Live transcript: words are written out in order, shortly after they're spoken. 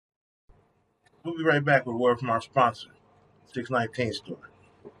We'll be right back with a word from our sponsor, 619 Store.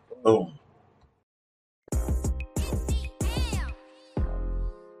 Boom.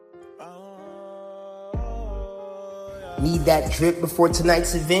 Need that drip before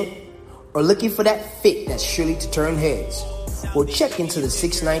tonight's event? Or looking for that fit that's surely to turn heads? Well, check into the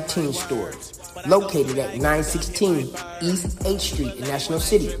 619 Store, located at 916 East 8th Street in National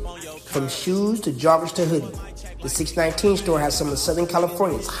City. From shoes to joggers to hoodie, the 619 Store has some of Southern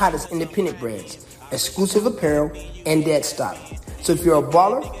California's hottest independent brands, exclusive apparel, and dead stock. So if you're a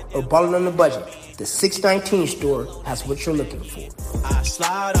baller or balling on the budget, the 619 Store has what you're looking for. I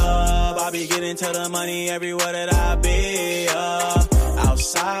slide up, I be getting to the money everywhere that I be.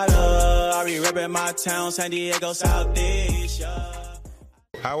 Outside of, I be repping my town, San Diego, Southeast.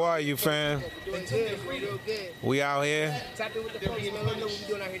 How are you, fam? We out here.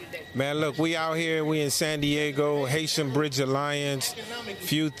 Man, look, we out here. We in San Diego, Haitian Bridge Alliance.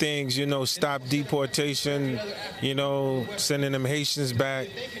 Few things, stop deportation, sending them Haitians back.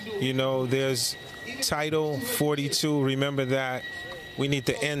 There's Title 42. Remember that. We need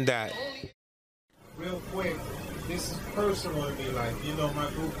to end that. Real quick, this is personal to me. Like, my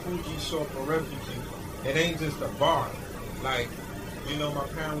group Fuji Short for Refugee. It ain't just a bar. Like, my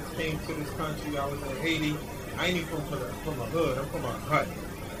parents came to this country. I was in Haiti. I ain't even from a hood. I'm from a hut.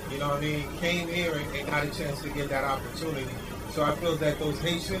 You know what I mean? Came here and got a chance to get that opportunity. So I feel that those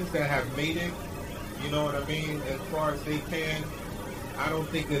Haitians that have made it, you know what I mean, as far as they can, I don't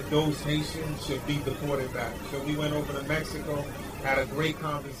think that those Haitians should be deported back. So we went over to Mexico, had a great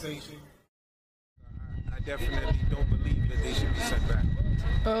conversation. I definitely don't believe that they should be sent back.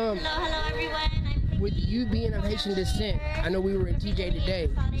 Hello everyone. With you being of Haitian descent, I know we were in TJ today,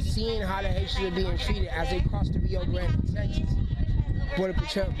 seeing how the Haitians are being treated as they cross the Rio Grande to Texas. Border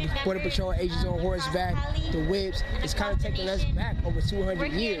Patrol agents on horseback, the whips, it's kind of taking us back over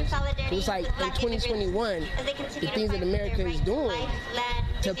 200 years. So it's like in 2021, the things that America is doing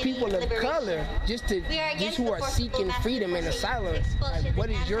to people of color, just who are seeking freedom and asylum. Like, what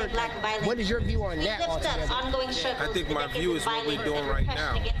is your view on that altogether? I think my view is what we're doing right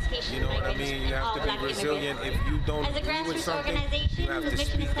now. You know what I mean? You have to be resilient. If you don't agree with something, you have to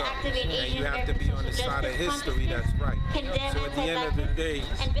speak up, and you have to be on the side of history that's right. So at the end of the day,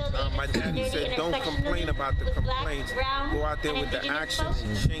 my daddy said, don't complain about the complaints. Go out there with the actions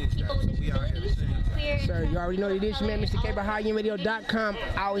and change that. So we out here to change that. Sir, you already know what it is, man. Mr. K by HighEndRadio.com.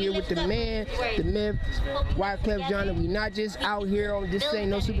 Out here with the man, the myth, Wyclef Jean. We not just out here on this ain't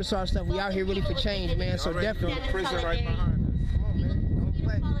no superstar stuff. We out here really for change, man. So definitely. The prison right behind us. Come on, man. Don't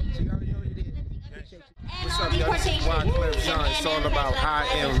play. So you already know what it is. What's up, y'all? This is Wyclef Jean. It's all about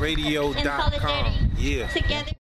HighEndRadio.com. Yeah.